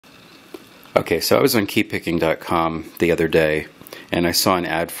Okay, so I was on keypicking.com the other day, and I saw an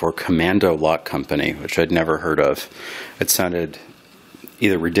ad for Commando Lock Company, which I'd never heard of. It sounded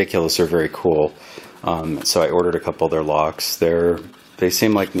either ridiculous or very cool. So I ordered a couple of their locks. They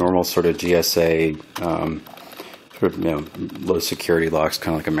seem like normal sort of GSA, sort of, low security locks,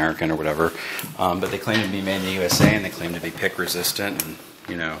 kind of like American or whatever. But they claim to be made in the USA, and they claim to be pick resistant. And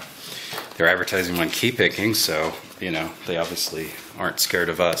they're advertising on key picking, so they obviously aren't scared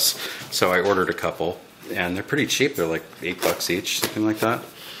of us. So I ordered a couple, and they're pretty cheap. They're like $8 each, something like that.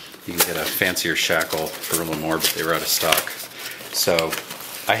 You can get a fancier shackle for a little more, but they were out of stock. So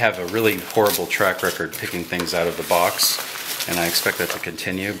I have a really horrible track record picking things out of the box, and I expect that to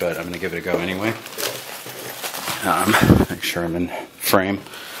continue, but I'm going to give it a go anyway. Make sure I'm in frame.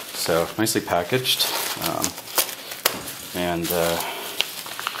 So nicely packaged, and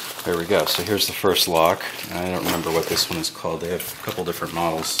there we go. So here's the first lock. I don't remember what this one is called. They have a couple different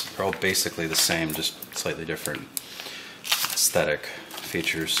models. They're all basically the same, just slightly different aesthetic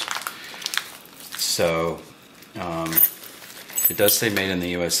features. So it does say made in the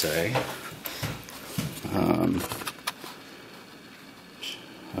USA.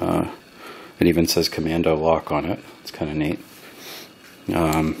 It even says Commando Lock on it. It's kind of neat.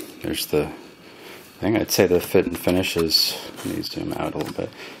 There's the thing. I'd say the fit and finish is, let me zoom out a little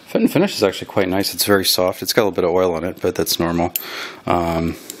bit. Fit and finish is actually quite nice. It's very soft. It's got a little bit of oil on it, but that's normal.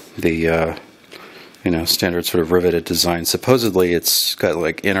 Standard sort of riveted design. Supposedly it's got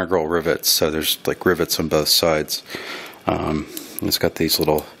like integral rivets, so there's like rivets on both sides. It's got these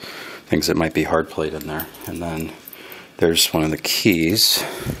little things that might be hard plate in there. And then there's one of the keys.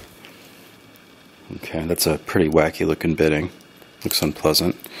 Okay, that's a pretty wacky looking bitting. Looks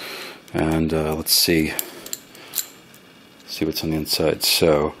unpleasant. And let's see what's on the inside.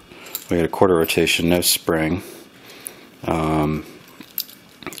 So we got a quarter rotation, no spring, and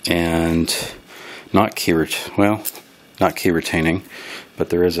not key retaining, but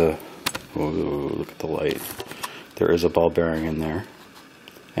there is a, whoa, look at the light. There is a ball bearing in there,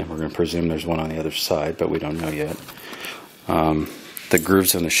 and we're going to presume there's one on the other side, but we don't know yet. The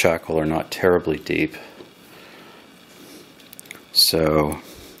grooves in the shackle are not terribly deep, so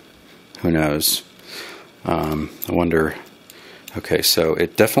who knows. I wonder. Okay, so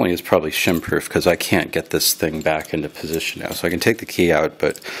it definitely is probably shim-proof because I can't get this thing back into position now. So I can take the key out,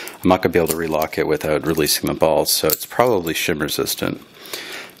 but I'm not going to be able to relock it without releasing the balls. So it's probably shim-resistant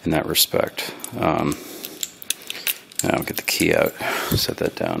in that respect. I'll get the key out, set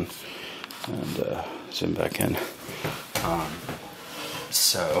that down, and zoom back in.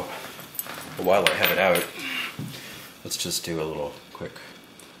 So while I have it out, let's just do a little quick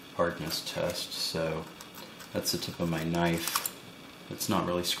hardness test. So that's the tip of my knife. It's not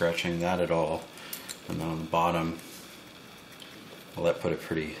really scratching that at all. And then on the bottom, well, that put a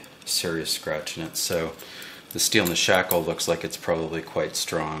pretty serious scratch in it. So the steel in the shackle looks like it's probably quite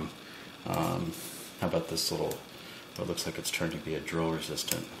strong. How about this little, what looks like it's turned to be a drill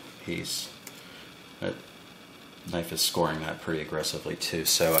resistant piece. That knife is scoring that pretty aggressively too,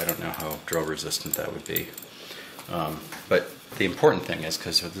 so I don't know how drill resistant that would be. But the important thing is,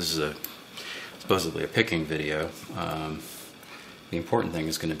 because this is supposedly a picking video, the important thing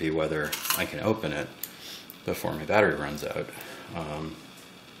is going to be whether I can open it before my battery runs out.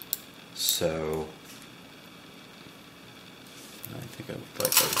 So I think I would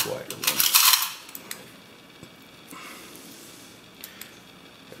like a wider one.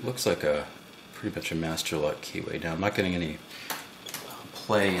 It looks like pretty much a master lock keyway. Now I'm not getting any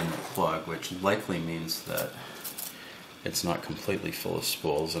play in the plug, which likely means that it's not completely full of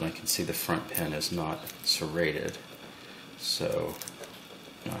spools, and I can see the front pin is not serrated. So,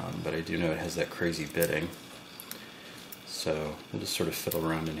 but I do know it has that crazy bitting. So we'll just sort of fiddle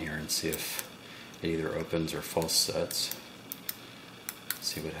around in here and see if it either opens or false sets.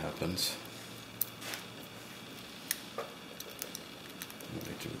 See what happens. What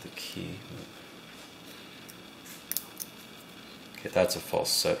do I do with the key? Okay, that's a false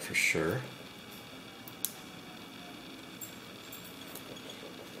set for sure.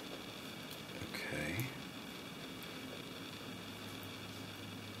 Okay.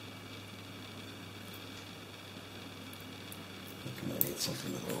 I think I need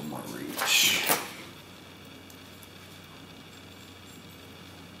something with a little more reach.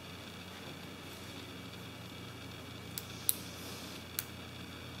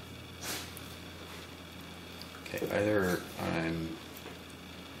 Okay, either I'm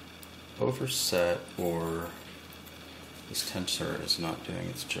overset or this tensor is not doing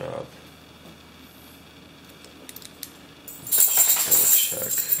its job. Let's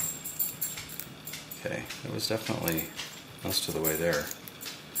check. Okay, it was definitely most of the way there.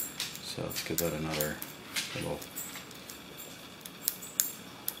 So let's give that another little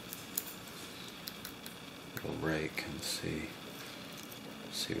rake and see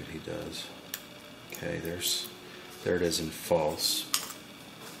what he does. Okay, there it is in false.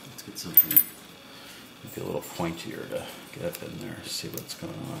 Let's get something maybe a little pointier to get up in there, see what's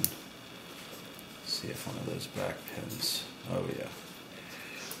going on. See if one of those back pins, oh yeah,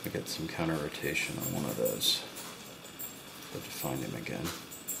 we get some counter rotation on one of those. Have to find him again.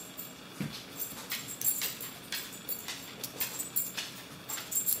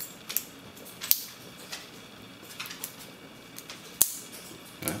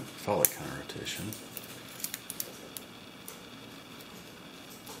 Follow counter rotation.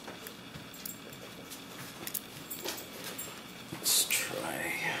 Let's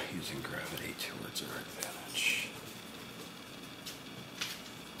try using gravity towards our advantage.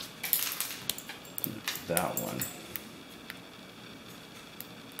 That one.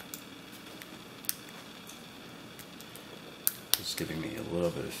 It's giving me a little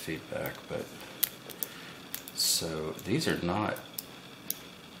bit of feedback, but so these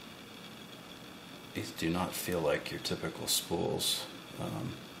do not feel like your typical spools.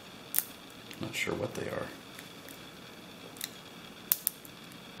 Not sure what they are.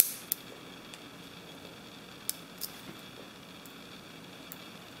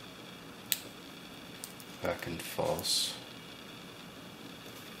 Back and false.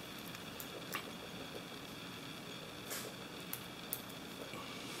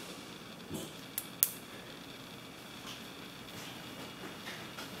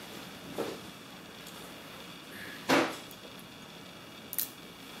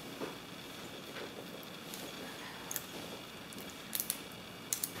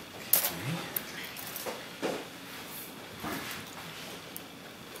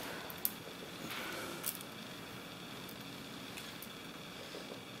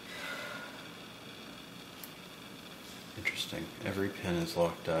 Interesting. Every pin is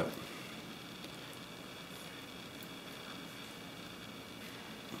locked up.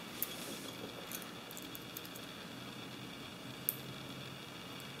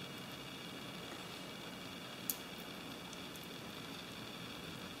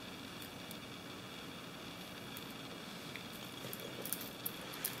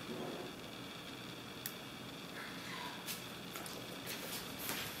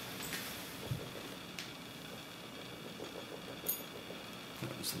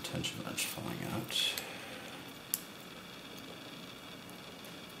 The tension wrench falling out.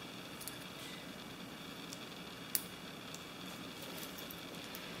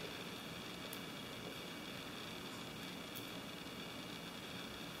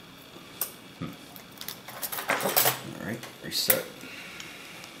 All right, reset.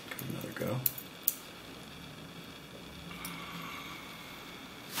 Give it another go.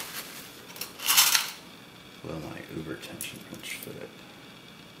 Will my Uber tension wrench fit it?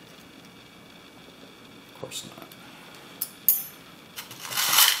 Of course not.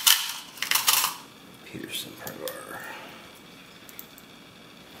 Peterson Privar.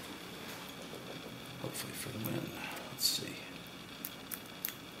 Hopefully for the win. Let's see.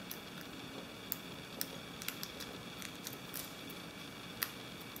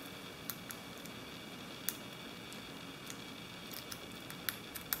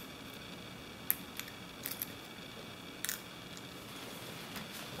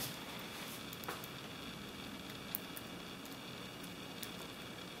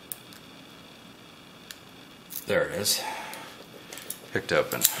 There it is. Picked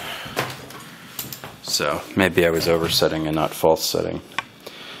open. So maybe I was oversetting and not false setting.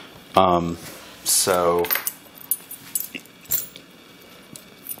 So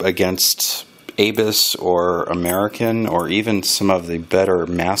against Abus or American or even some of the better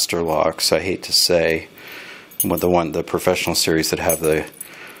master locks, I hate to say, the professional series that have the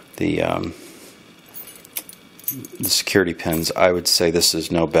security pins, I would say this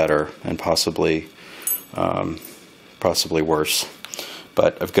is no better and possibly worse.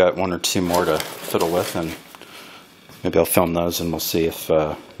 But I've got one or two more to fiddle with, and maybe I'll film those and we'll see if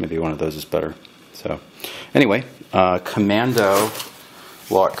maybe one of those is better. So anyway, Commando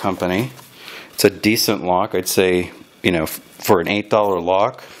lock company. It's a decent lock. I'd say, for an $8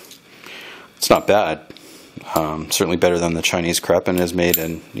 lock, it's not bad. Certainly better than the Chinese crap, and is made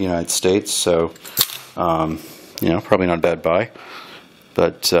in the United States. So, probably not a bad buy.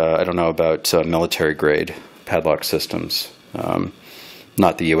 But I don't know about military grade padlock systems.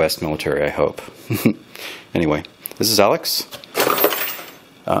 Not the U.S. military, I hope. Anyway, this is Alex.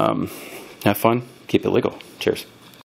 Have fun. Keep it legal. Cheers.